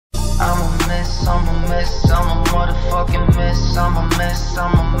miss, I'm a miss, I'm a motherfucking miss, I'm a miss,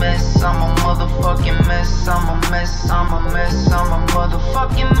 I'm a miss, I'm a motherfucking miss, I'm a miss, I'm a miss, I'm a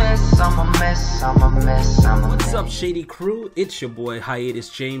motherfucking miss, I'm a miss, I'm a miss, I'm a miss. What's up, Shady Crew? It's your boy Hiatus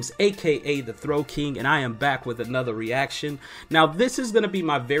James, aka the Throw King, and I am back with another reaction. Now, this is gonna be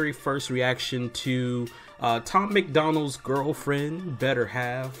my very first reaction to Tom Macdonald's girlfriend, better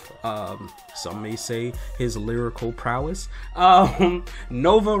half, some may say his lyrical prowess,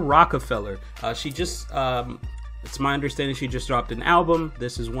 Nova Rockafeller. She just, it's my understanding she just dropped an album.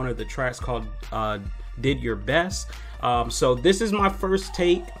 This is one of the tracks called Did Your Best. So this is my first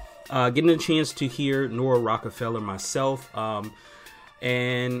take, getting a chance to hear Nora Rockafeller myself.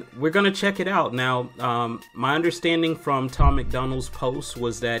 And we're gonna check it out. Now, my understanding from Tom Macdonald's post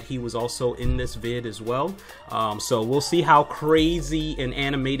was that he was also in this vid as well. So we'll see how crazy and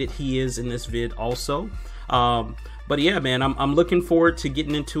animated he is in this vid also. But yeah, man, I'm looking forward to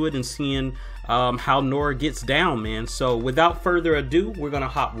getting into it and seeing how Nora gets down, man. So without further ado, we're gonna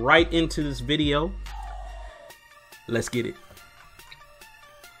hop right into this video. Let's get it.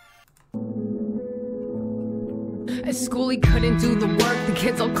 At school he couldn't do the work, the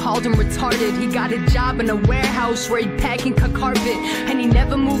kids all called him retarded. He got a job in a warehouse where he'd pack and cut carpet. And he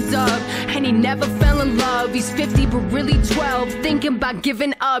never moved up, and he never fell in love. He's 50 but really 12, thinking about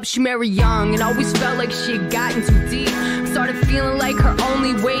giving up. She married young and always felt like she had gotten too deep. Started feeling like her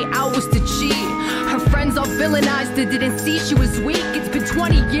only way out was to cheat. Her friends all villainized her, didn't see she was weak. It's been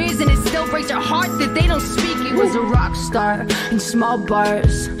 20 years and it still breaks her heart that they don't speak. He was a rock star in small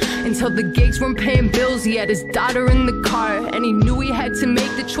bars, until the gigs weren't paying bills. He had his daughter in the car, and he knew he had to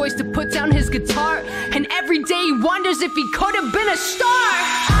make the choice to put down his guitar. And every day he wonders if he could have been a star.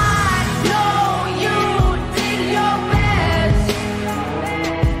 I know you did your best.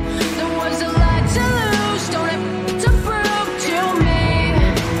 There was a lot to lose, don't have to prove to me.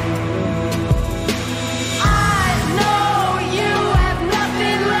 I know you have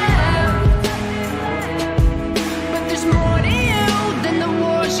nothing left, but there's more to you than the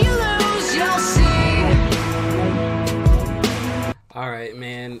wars you lose, you'll see. Alright,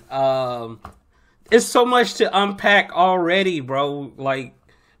 man, it's so much to unpack already, bro. Like,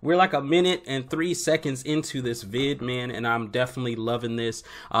 we're like a minute and 3 seconds into this vid, man, and I'm definitely loving this.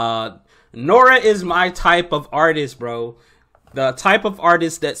 Nora is my type of artist, bro. The type of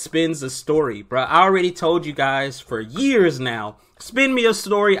artist that spins a story, bro. I already told you guys for years now, spin me a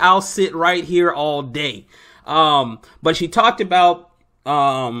story, I'll sit right here all day. But she talked about,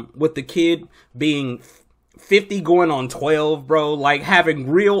 with the kid being 50 going on 12, bro, like having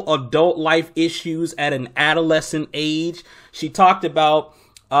real adult life issues at an adolescent age. She talked about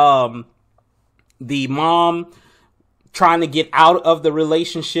the mom trying to get out of the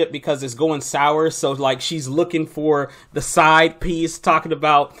relationship because it's going sour, so like she's looking for the side piece, talking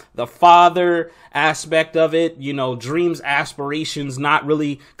about the father aspect of it, you know, dreams, aspirations not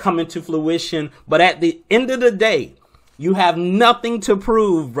really coming to fruition. But at the end of the day, you have nothing to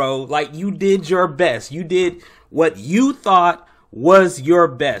prove, bro. Like, you did your best. You did what you thought was your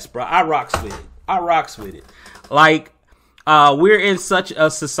best, bro. I rocks with it. I rocks with it. Like, we're in such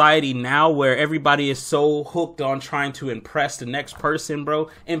a society now where everybody is so hooked on trying to impress the next person, bro.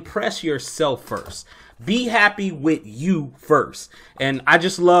 Impress yourself first. Be happy with you first. And I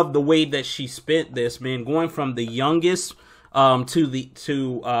just love the way that she spent this, man, going from the youngest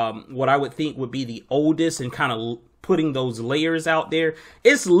to what I would think would be the oldest, and kind of putting those layers out there.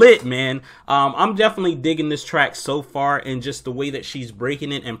 It's lit, man. I'm definitely digging this track so far, and just the way that she's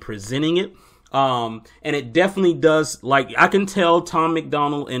breaking it and presenting it. And it definitely does, like, I can tell Tom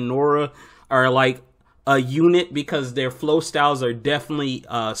Macdonald and Nora are like a unit because their flow styles are definitely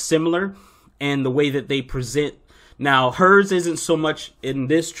similar, and the way that they present. Now, hers isn't so much in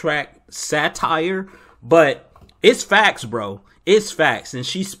this track satire, but it's facts, bro. It's facts, and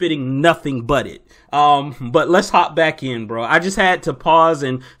she's spitting nothing but it. But let's hop back in, bro. I just had to pause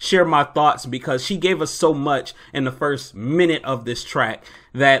and share my thoughts because she gave us so much in the first minute of this track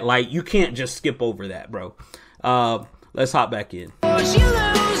that, like, you can't just skip over that, bro. Let's hop back in.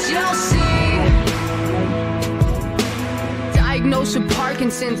 Diagnosed with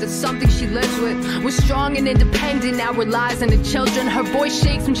Parkinson's, it's something she lives with. Was strong and independent, now relies on the children. Her voice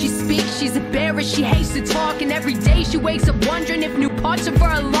shakes when she speaks, she's embarrassed, she hates to talk. And every day she wakes up wondering if new parts of her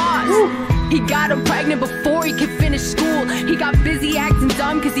are lost. He got her pregnant before he could finish school. He got busy acting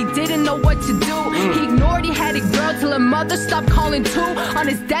dumb cause he didn't know what to do. He ignored he had a girl till her mother stopped calling too. On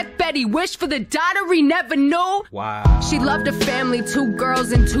his deathbed he wished for the daughter he never knew. Wow. She loved her family, 2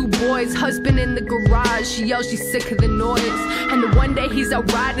 girls and 2 boys. Husband in the garage, she yells she's sick of the noise. And then one day he's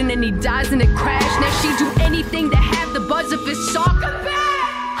out riding and he dies in a crash. Now she'd do anything to have the buzz of his soccer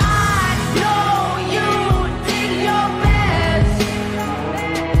bat. I know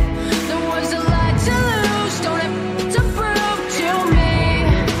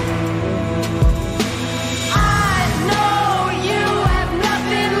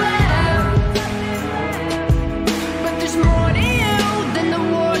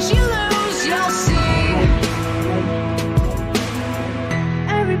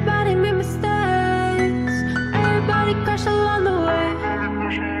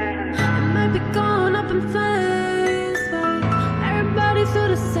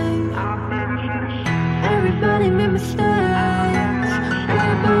mistakes.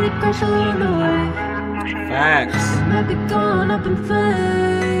 Everybody crash along the way. Facts. Might be going up in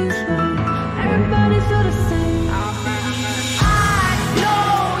flames, but everybody feel the same. I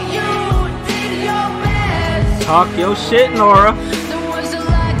know you did your best. Talk your shit, Nora. There was a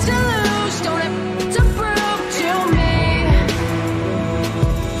lot to lose, don't have to prove to me.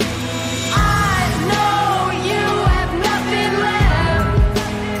 I know you have nothing left,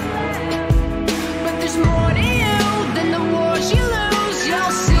 but there's more to you than the wars you lose,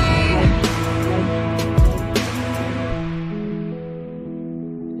 you'll see.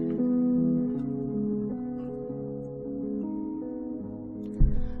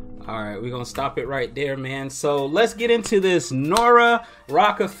 All right, we're gonna stop it right there, man. So let's get into this Nora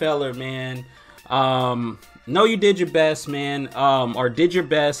Rockafeller, man. Know you did your best, man, or did your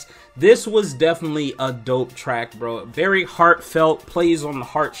best. This was definitely a dope track, bro. Very heartfelt, plays on the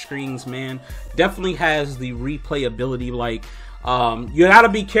heartstrings, man. Definitely has the replayability. Like, you gotta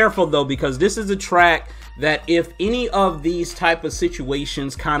be careful though, because this is a track that if any of these type of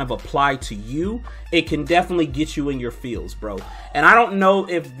situations kind of apply to you, it can definitely get you in your feels, bro. And I don't know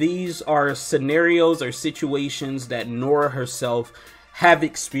if these are scenarios or situations that Nora herself have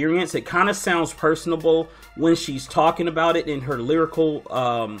experienced. It kind of sounds personable when she's talking about it in her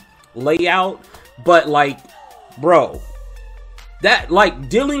lyrical layout, but like, bro, that, like,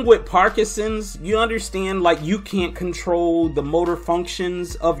 dealing with Parkinson's, you understand, like, you can't control the motor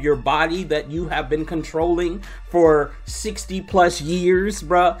functions of your body that you have been controlling for 60 plus years,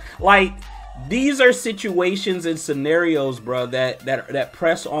 bruh. Like, these are situations and scenarios, bruh, that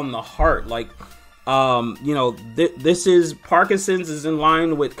press on the heart. Like, you know, this is, Parkinson's is in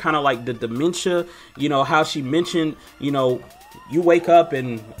line with kind of like the dementia, you know, how she mentioned, you know, you wake up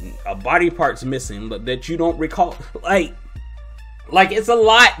and a body part's missing, but that you don't recall. Like, it's a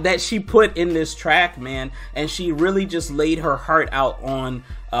lot that she put in this track, man, and she really just laid her heart out on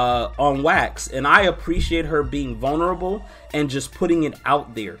wax, and I appreciate her being vulnerable and just putting it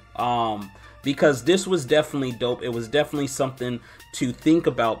out there, because this was definitely dope. It was definitely something to think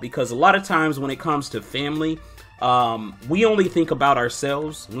about, because a lot of times when it comes to family, we only think about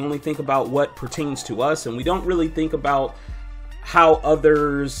ourselves, we only think about what pertains to us, and we don't really think about how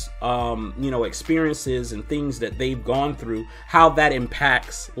others, you know, experiences and things that they've gone through, how that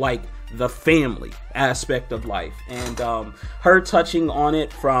impacts like the family aspect of life. And her touching on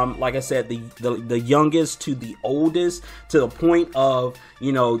it from, like I said, the youngest to the oldest, to the point of,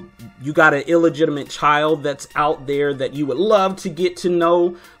 you know, you got an illegitimate child that's out there that you would love to get to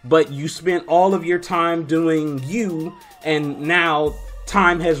know, but you spent all of your time doing you, and now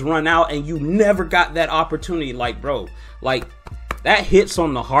time has run out and you never got that opportunity. Like, bro, like, that hits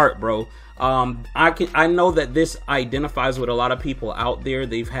on the heart, bro. I know that this identifies with a lot of people out there.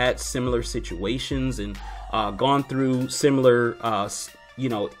 They've had similar situations and gone through similar, you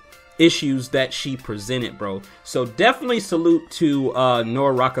know, issues that she presented, bro. So definitely salute to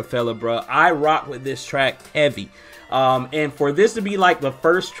Nora Rockafeller, bro. I rock with this track heavy. And for this to be like the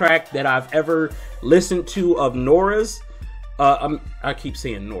first track that I've ever listened to of Nora's, I keep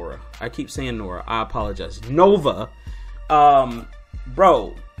saying Nora. I apologize. Nova.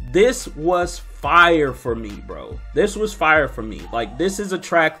 Bro, this was fire for me, bro. This was fire for me. Like, this is a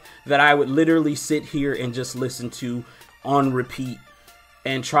track that I would literally sit here and just listen to on repeat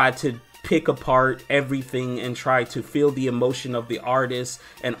and try to pick apart everything and try to feel the emotion of the artist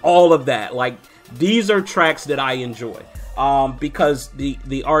and all of that. Like, these are tracks that I enjoy, because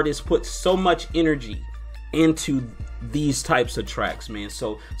the artist puts so much energy into these types of tracks, man.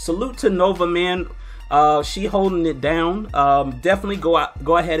 So salute to Nova, man. She holding it down. Definitely go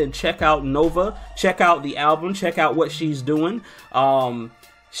ahead and check out Nova. Check out the album. Check out what she's doing.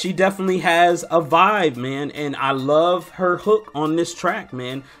 She definitely has a vibe, man, and I love her hook on this track,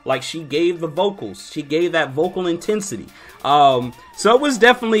 man. Like, she gave the vocals. She gave that vocal intensity. So it was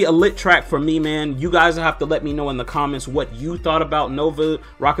definitely a lit track for me, man. You guys have to let me know in the comments what you thought about Nova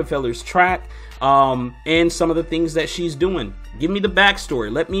Rockafeller's track, and some of the things that she's doing. Give me the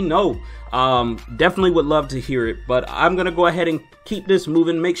backstory. Let me know. Definitely would love to hear it, but I'm gonna go ahead and keep this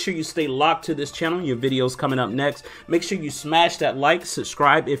moving. Make sure you stay locked to this channel. Your videos coming up next. Make sure you smash that like,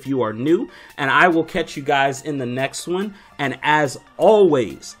 subscribe if you are new, and I will catch you guys in the next one. And as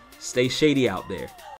always, stay shady out there.